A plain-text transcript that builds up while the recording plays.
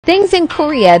Things in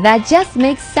Korea that just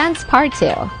make sense Part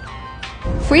 2.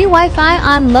 Free Wi-Fi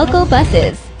on local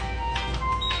buses.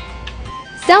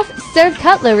 Self-serve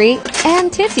cutlery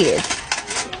and tissues.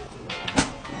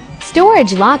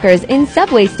 Storage lockers in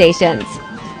subway stations.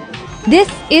 This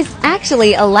is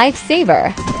actually a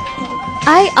lifesaver.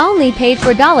 I only paid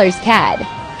for $CAD.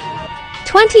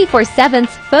 24/7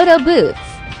 photo booths.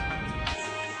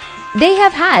 They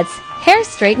have hats, hair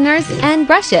straighteners, and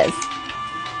brushes.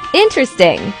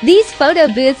 Interesting, these photo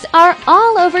booths are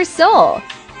all over Seoul.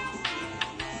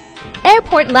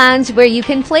 Airport lounge where you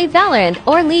can play Valorant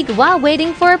or League while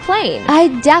waiting for a plane. I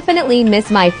definitely miss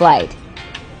my flight.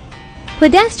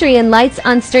 Pedestrian lights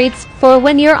on streets for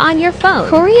when you're on your phone.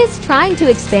 Korea's trying to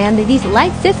expand these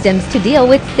light systems to deal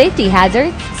with safety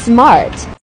hazards. Smart.